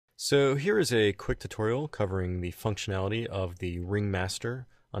So here is a quick tutorial covering the functionality of the Ringmaster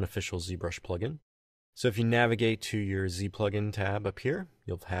Unofficial ZBrush plugin. So if you navigate to your ZPlugin tab up here,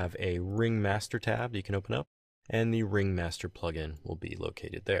 you'll have a Ringmaster tab that you can open up, and the Ringmaster plugin will be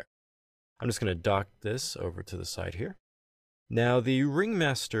located there. I'm just going to dock this over to the side here. Now the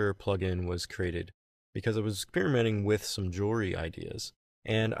Ringmaster plugin was created because I was experimenting with some jewelry ideas,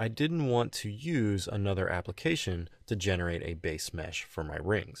 and I didn't want to use another application to generate a base mesh for my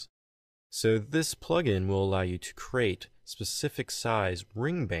rings. So this plugin will allow you to create specific size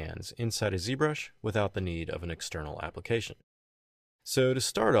ring bands inside of ZBrush without the need of an external application. So to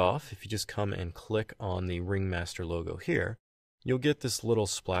start off, if you just come and click on the Ringmaster logo here, you'll get this little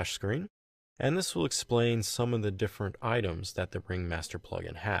splash screen, and this will explain some of the different items that the Ringmaster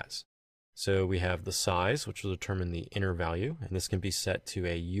plugin has. So we have the size, which will determine the inner value, and this can be set to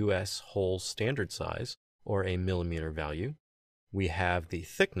a US whole standard size or a millimeter value. We have the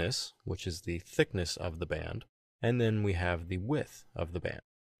thickness, which is the thickness of the band, and then we have the width of the band.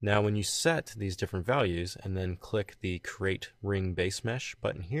 Now when you set these different values and then click the Create Ring Base Mesh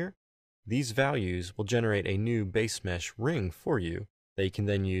button here, these values will generate a new base mesh ring for you that you can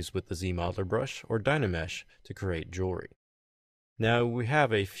then use with the ZModeler brush or Dynamesh to create jewelry. Now we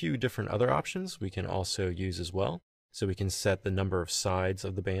have a few different other options we can also use as well. So we can set the number of sides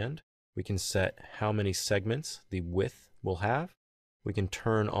of the band. We can set how many segments the width will have. We can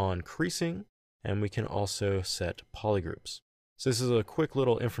turn on creasing, and we can also set polygroups. So this is a quick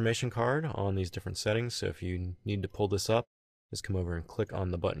little information card on these different settings. So if you need to pull this up, just come over and click on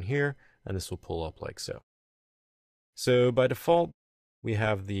the button here, and this will pull up like so. So by default, we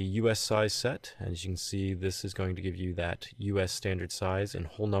have the US size set. As you can see, this is going to give you that US standard size in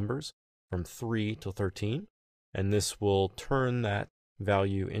whole numbers from 3 to 13. And this will turn that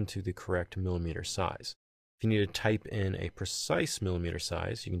value into the correct millimeter size. If you need to type in a precise millimeter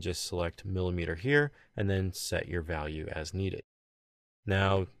size, you can just select millimeter here and then set your value as needed.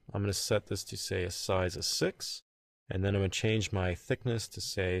 Now I'm going to set this to say a size of 6, and then I'm going to change my thickness to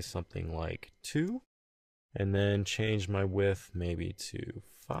say something like 2. And then change my width maybe to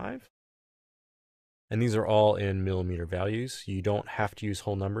 5. And these are all in millimeter values. You don't have to use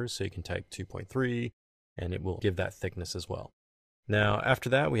whole numbers, so you can type 2.3 and it will give that thickness as well. Now after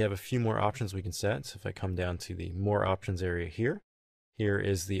that, we have a few more options we can set. So if I come down to the more options area here, here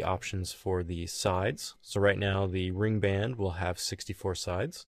is the options for the sides. So right now the ring band will have 64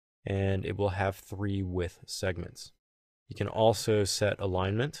 sides and it will have 3 width segments. You can also set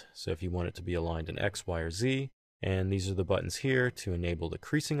alignment, so if you want it to be aligned in X, Y, or Z, and these are the buttons here to enable the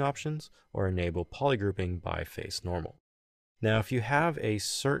creasing options or enable polygrouping by face normal. Now if you have a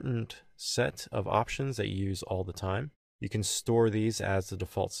certain set of options that you use all the time, you can store these as the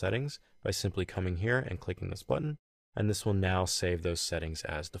default settings by simply coming here and clicking this button, and this will now save those settings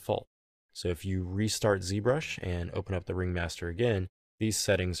as default. So if you restart ZBrush and open up the Ringmaster again, these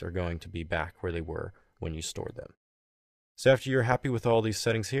settings are going to be back where they were when you stored them. So after you're happy with all these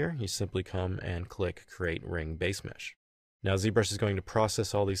settings here, you simply come and click Create Ring Base Mesh. Now ZBrush is going to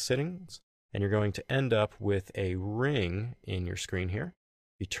process all these settings, and you're going to end up with a ring in your screen here.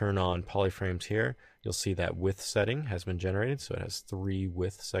 If you turn on polyframes here, you'll see that width setting has been generated, so it has 3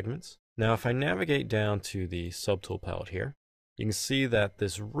 width segments. Now if I navigate down to the subtool palette here, you can see that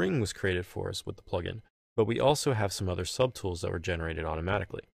this ring was created for us with the plugin, but we also have some other subtools that were generated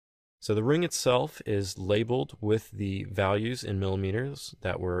automatically. So the ring itself is labeled with the values in millimeters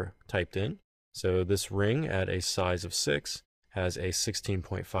that were typed in. So this ring at a size of 6 has a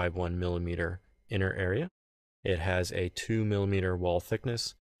 16.51 millimeter inner area. It has a 2 millimeter wall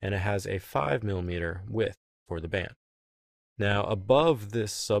thickness, and it has a 5 millimeter width for the band. Now above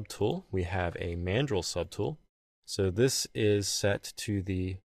this subtool, we have a Mandrel subtool. So this is set to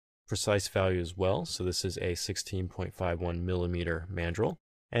the precise value as well. So this is a 16.51 millimeter mandrel,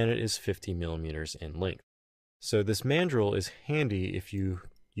 and it is 50 millimeters in length. So this mandrel is handy if you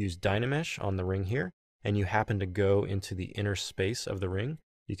use Dynamesh on the ring here, and you happen to go into the inner space of the ring.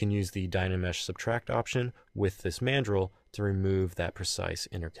 You can use the Dynamesh subtract option with this mandrel to remove that precise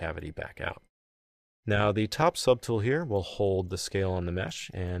inner cavity back out. Now the top subtool here will hold the scale on the mesh,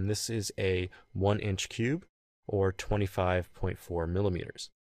 and this is a 1-inch cube or 25.4 millimeters.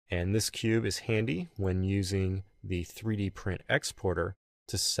 And this cube is handy when using the 3D print exporter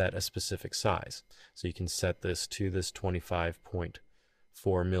to set a specific size. So you can set this to this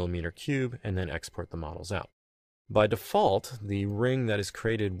 25.4 millimeter cube and then export the models out. By default, the ring that is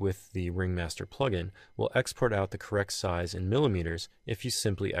created with the Ringmaster plugin will export out the correct size in millimeters if you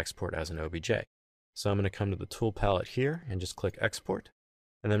simply export as an OBJ. So I'm going to come to the tool palette here and just click export,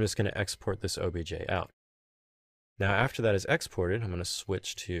 and then I'm just going to export this OBJ out. Now after that is exported, I'm going to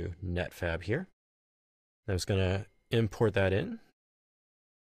switch to Netfab here. I'm just going to import that in.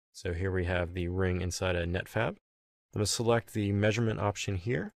 So here we have the ring inside a Netfab. I'm going to select the measurement option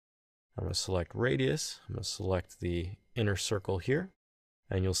here. I'm going to select radius. I'm going to select the inner circle here.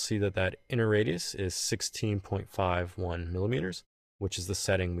 And you'll see that that inner radius is 16.51 millimeters, which is the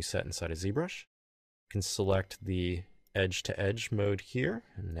setting we set inside of ZBrush. You can select the edge to edge mode here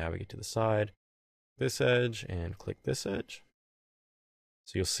and navigate to the side, this edge, and click this edge.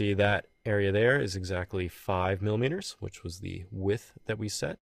 So you'll see that area there is exactly 5 millimeters, which was the width that we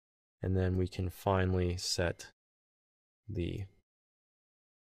set. And then we can finally set the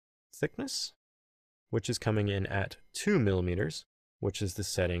thickness, which is coming in at 2 millimeters, which is the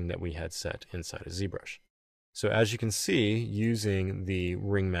setting that we had set inside of ZBrush. So as you can see, using the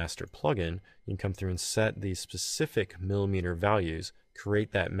Ring Master plugin, you can come through and set the specific millimeter values,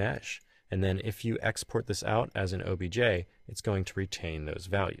 create that mesh, and then if you export this out as an OBJ, it's going to retain those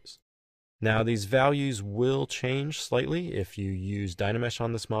values. Now these values will change slightly if you use Dynamesh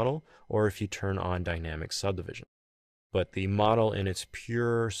on this model or if you turn on dynamic subdivision. But the model in its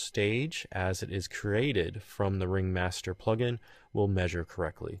pure stage, as it is created from the Ring Master plugin, will measure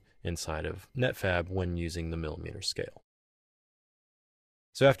correctly inside of Netfab when using the millimeter scale.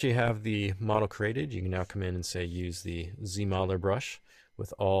 So after you have the model created, you can now come in and say use the ZModeler brush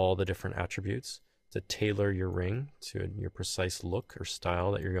with all the different attributes to tailor your ring to your precise look or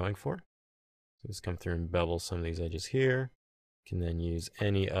style that you're going for. So just come through and bevel some of these edges here. You can then use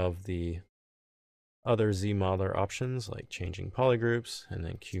any of the other ZModeler options like changing polygroups and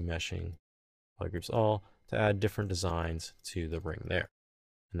then Q meshing polygroups all to add different designs to the ring there.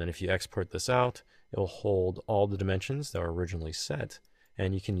 And then if you export this out, it will hold all the dimensions that were originally set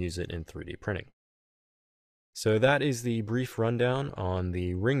and you can use it in 3D printing. So that is the brief rundown on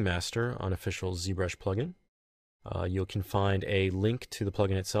the Ring Master Unofficial ZBrush plugin. You can find a link to the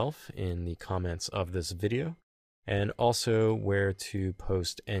plugin itself in the comments of this video, and also where to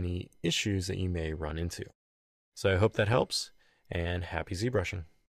post any issues that you may run into. So I hope that helps, and happy ZBrushing.